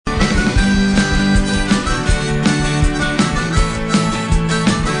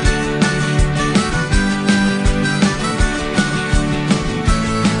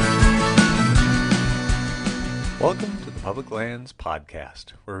Public Lands podcast,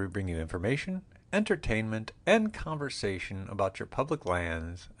 where we bring you information, entertainment, and conversation about your public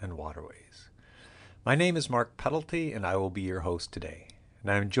lands and waterways. My name is Mark Peddlety, and I will be your host today.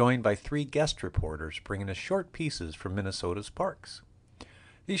 And I'm joined by 3 guest reporters bringing us short pieces from Minnesota's parks.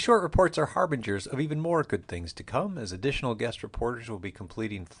 These short reports are harbingers of even more good things to come, as additional guest reporters will be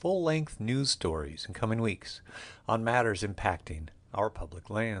completing full-length news stories in coming weeks on matters impacting our public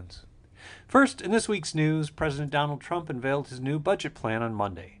lands. First, in this week's news, President Donald Trump unveiled his new budget plan on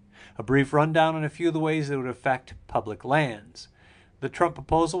Monday. A brief rundown on a few of the ways that would affect public lands. The Trump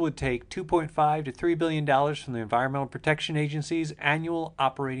proposal would take $2.5 to $3 billion from the Environmental Protection Agency's annual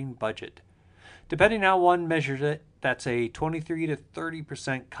operating budget. Depending on how one measures it, that's a 23 to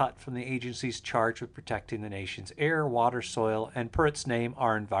 30% cut from the agency's charge with protecting the nation's air, water, soil, and per its name,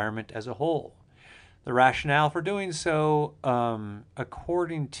 our environment as a whole. The rationale for doing so,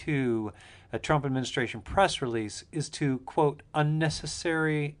 according to a Trump administration press release, is to, quote,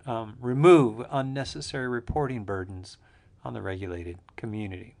 remove unnecessary reporting burdens on the regulated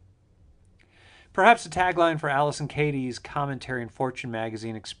community. Perhaps the tagline for Allison Katie's commentary in Fortune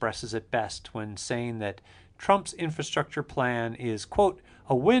magazine expresses it best when saying that Trump's infrastructure plan is, quote,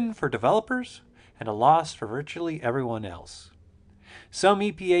 a win for developers and a loss for virtually everyone else. Some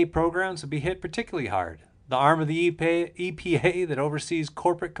EPA programs would be hit particularly hard. The arm of the EPA that oversees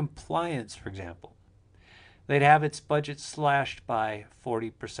corporate compliance, for example. They'd have its budget slashed by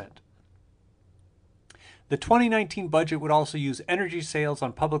 40%. The 2019 budget would also use energy sales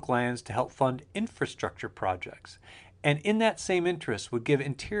on public lands to help fund infrastructure projects, and in that same interest would give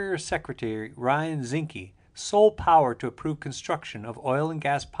Interior Secretary Ryan Zinke sole power to approve construction of oil and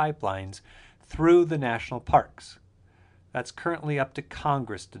gas pipelines through the national parks. That's currently up to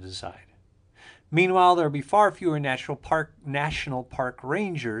Congress to decide. Meanwhile, there will be far fewer national park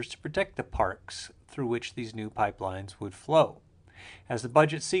rangers to protect the parks through which these new pipelines would flow, as the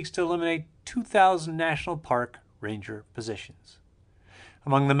budget seeks to eliminate 2,000 national park ranger positions.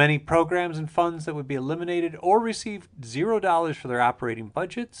 Among the many programs and funds that would be eliminated or receive $0 for their operating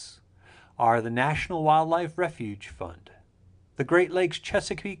budgets are the National Wildlife Refuge Fund, the Great Lakes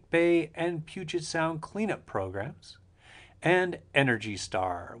Chesapeake Bay and Puget Sound cleanup programs, and Energy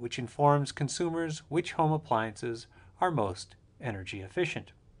Star, which informs consumers which home appliances are most energy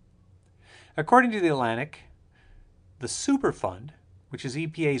efficient. According to The Atlantic, the Superfund, which is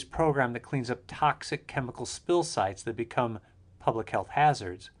EPA's program that cleans up toxic chemical spill sites that become public health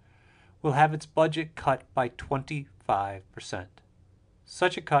hazards, will have its budget cut by 25%.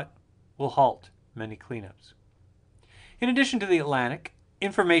 Such a cut will halt many cleanups. In addition to The Atlantic,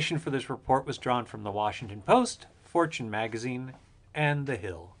 information for this report was drawn from The Washington Post, Fortune magazine, and The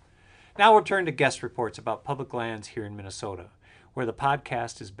Hill. Now we'll turn to guest reports about public lands here in Minnesota, where the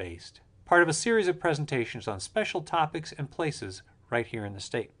podcast is based, part of a series of presentations on special topics and places right here in the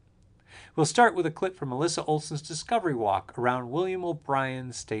state. We'll start with a clip from Alyssa Olson's Discovery Walk around William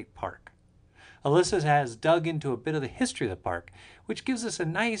O'Brien State Park. Alyssa has dug into a bit of the history of the park, which gives us a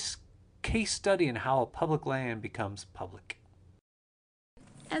nice case study in how a public land becomes public.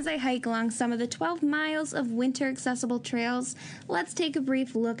 As I hike along some of the 12 miles of winter-accessible trails, let's take a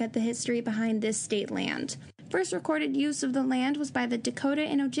brief look at the history behind this state land. First recorded use of the land was by the Dakota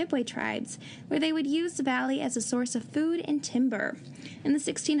and Ojibwe tribes, where they would use the valley as a source of food and timber. In the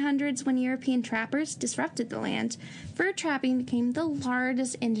 1600s, when European trappers disrupted the land, fur trapping became the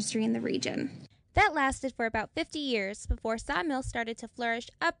largest industry in the region. That lasted for about 50 years before sawmills started to flourish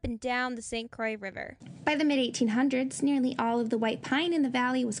up and down the St. Croix River. By the mid-1800s, nearly all of the white pine in the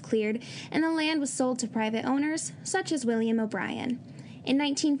valley was cleared, and the land was sold to private owners, such as William O'Brien. In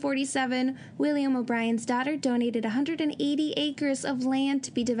 1947, William O'Brien's daughter donated 180 acres of land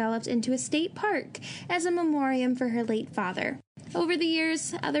to be developed into a state park as a memoriam for her late father. Over the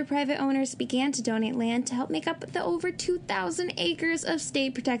years, other private owners began to donate land to help make up the over 2,000 acres of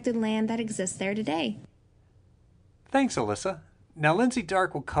state-protected land that exists there today. Thanks, Alyssa. Now, Lindsay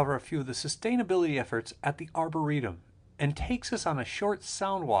Dark will cover a few of the sustainability efforts at the Arboretum and takes us on a short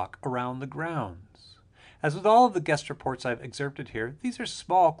sound walk around the grounds. As with all of the guest reports I've excerpted here, these are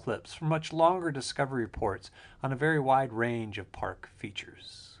small clips from much longer discovery reports on a very wide range of park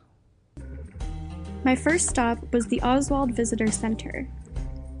features. My first stop was the Oswald Visitor Center.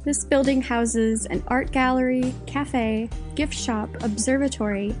 This building houses an art gallery, cafe, gift shop,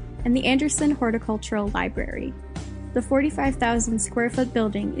 observatory, and the Anderson Horticultural Library. The 45,000 square foot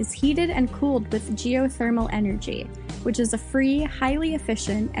building is heated and cooled with geothermal energy, which is a free, highly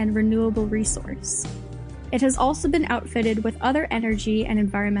efficient, and renewable resource. It has also been outfitted with other energy and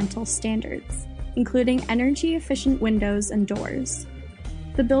environmental standards, including energy-efficient windows and doors.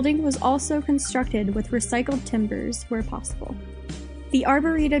 The building was also constructed with recycled timbers where possible. The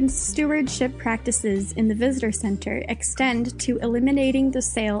Arboretum's stewardship practices in the visitor center extend to eliminating the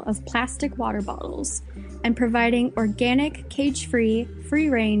sale of plastic water bottles and providing organic, cage-free,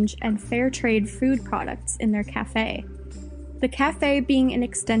 free-range, and fair-trade food products in their cafe. The cafe being an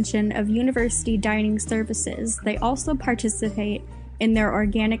extension of university dining services, they also participate in their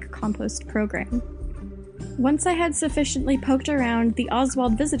organic compost program. Once I had sufficiently poked around the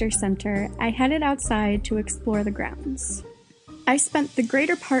Oswald Visitor Center, I headed outside to explore the grounds. I spent the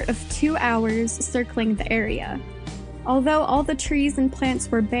greater part of 2 hours circling the area. Although all the trees and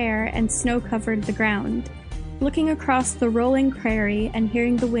plants were bare and snow covered the ground, looking across the rolling prairie and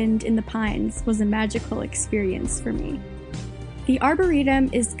hearing the wind in the pines was a magical experience for me. The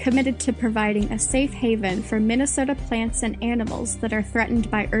Arboretum is committed to providing a safe haven for Minnesota plants and animals that are threatened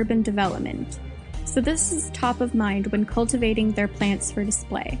by urban development, so this is top of mind when cultivating their plants for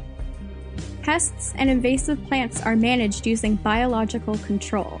display. Pests and invasive plants are managed using biological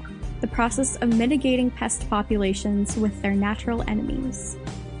control, the process of mitigating pest populations with their natural enemies.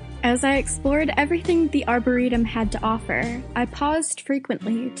 As I explored everything the Arboretum had to offer, I paused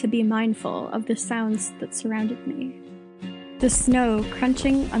frequently to be mindful of the sounds that surrounded me. The snow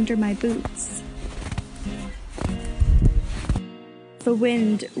crunching under my boots. The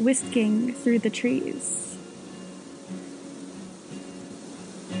wind whisking through the trees.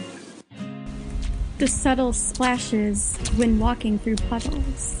 The subtle splashes when walking through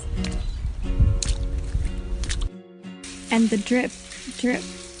puddles. And the drip, drip,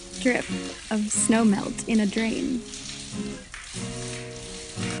 drip of snowmelt in a drain.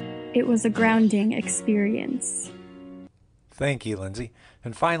 It was a grounding experience. Thank you, Lindsay.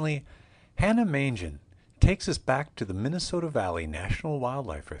 And finally, Hannah Mangin takes us back to the Minnesota Valley National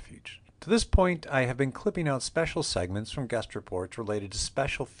Wildlife Refuge. To this point, I have been clipping out special segments from guest reports related to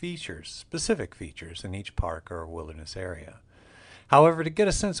specific features in each park or wilderness area. However, to get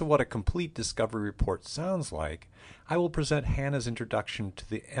a sense of what a complete discovery report sounds like, I will present Hannah's introduction to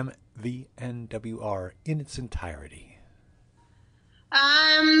the MVNWR in its entirety.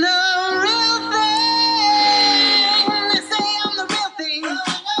 I'm the real thing. They say I'm the real thing.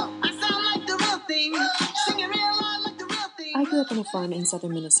 I sound like the real thing. Sing it real loud like the real thing. I grew up on a farm in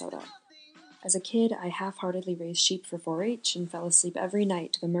southern Minnesota. As a kid, I half-heartedly raised sheep for 4-H and fell asleep every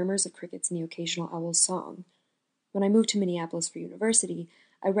night to the murmurs of crickets and the occasional owl's song. When I moved to Minneapolis for university,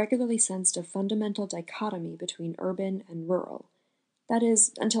 I regularly sensed a fundamental dichotomy between urban and rural. That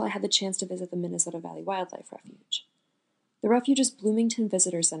is, until I had the chance to visit the Minnesota Valley Wildlife Refuge. The refuge's Bloomington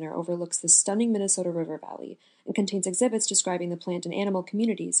Visitor Center overlooks the stunning Minnesota River Valley and contains exhibits describing the plant and animal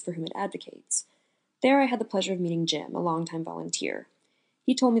communities for whom it advocates. There I had the pleasure of meeting Jim, a longtime volunteer.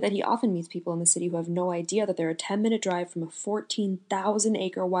 He told me that he often meets people in the city who have no idea that they're a 10-minute drive from a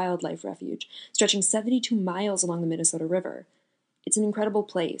 14,000-acre wildlife refuge stretching 72 miles along the Minnesota River. It's an incredible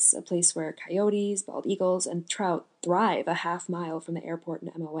place, a place where coyotes, bald eagles, and trout thrive a half-mile from the airport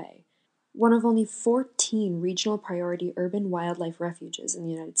and MOA. One of only 14 regional priority urban wildlife refuges in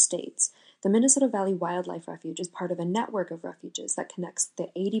the United States, the Minnesota Valley Wildlife Refuge is part of a network of refuges that connects the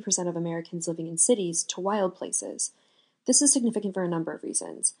 80% of Americans living in cities to wild places. This is significant for a number of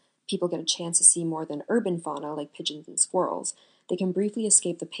reasons. People get a chance to see more than urban fauna like pigeons and squirrels. They can briefly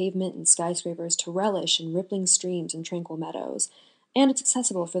escape the pavement and skyscrapers to relish in rippling streams and tranquil meadows. And it's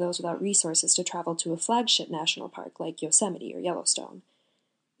accessible for those without resources to travel to a flagship national park like Yosemite or Yellowstone.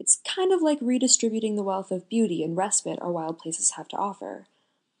 It's kind of like redistributing the wealth of beauty and respite our wild places have to offer.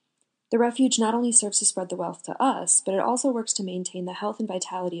 The refuge not only serves to spread the wealth to us, but it also works to maintain the health and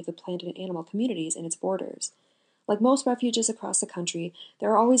vitality of the plant and animal communities in its borders. Like most refuges across the country,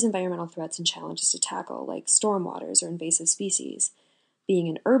 there are always environmental threats and challenges to tackle, like stormwaters or invasive species. Being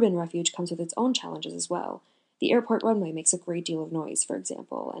an urban refuge comes with its own challenges as well. The airport runway makes a great deal of noise, for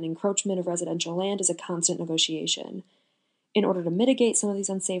example, and encroachment of residential land is a constant negotiation. In order to mitigate some of these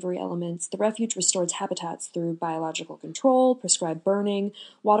unsavory elements, the refuge restores habitats through biological control, prescribed burning,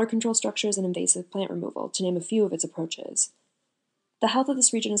 water control structures, and invasive plant removal, to name a few of its approaches. The health of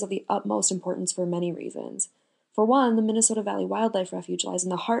this region is of the utmost importance for many reasons. For one, the Minnesota Valley Wildlife Refuge lies in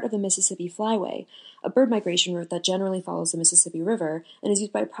the heart of the Mississippi Flyway, a bird migration route that generally follows the Mississippi River and is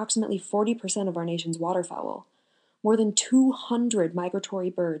used by approximately 40% of our nation's waterfowl. More than 200 migratory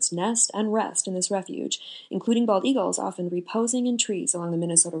birds nest and rest in this refuge, including bald eagles often reposing in trees along the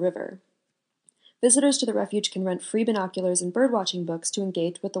Minnesota River. Visitors to the refuge can rent free binoculars and birdwatching books to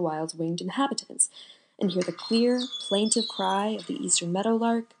engage with the wild's winged inhabitants and hear the clear, plaintive cry of the eastern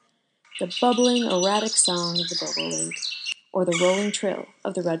meadowlark, the bubbling, erratic song of the bobolink, or the rolling trill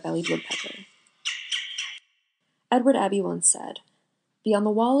of the red-bellied woodpecker. Edward Abbey once said, Beyond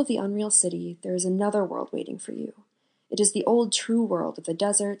the wall of the Unreal City, there is another world waiting for you. It is the old true world of the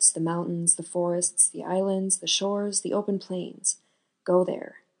deserts, the mountains, the forests, the islands, the shores, the open plains. Go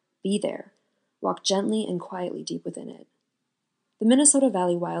there. Be there. Walk gently and quietly deep within it. The Minnesota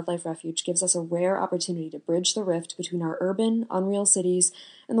Valley Wildlife Refuge gives us a rare opportunity to bridge the rift between our urban, unreal cities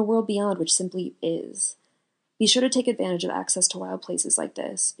and the world beyond, which simply is. Be sure to take advantage of access to wild places like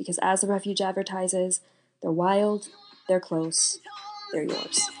this, because as the refuge advertises, they're wild, they're close, they're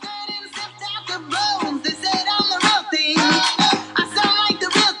yours.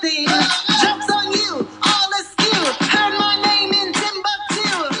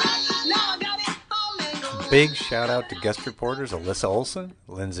 Big shout out to guest reporters Alyssa Olson,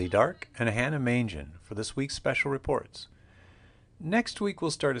 Lindsay Dark, and Hannah Mangian for this week's special reports. Next week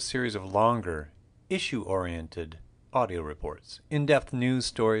we'll start a series of longer, issue-oriented audio reports, in-depth news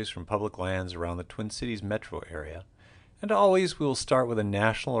stories from public lands around the Twin Cities metro area, and always we will start with a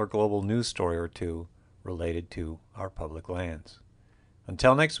national or global news story or two related to our public lands.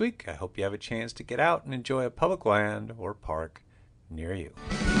 Until next week, I hope you have a chance to get out and enjoy a public land or park near you.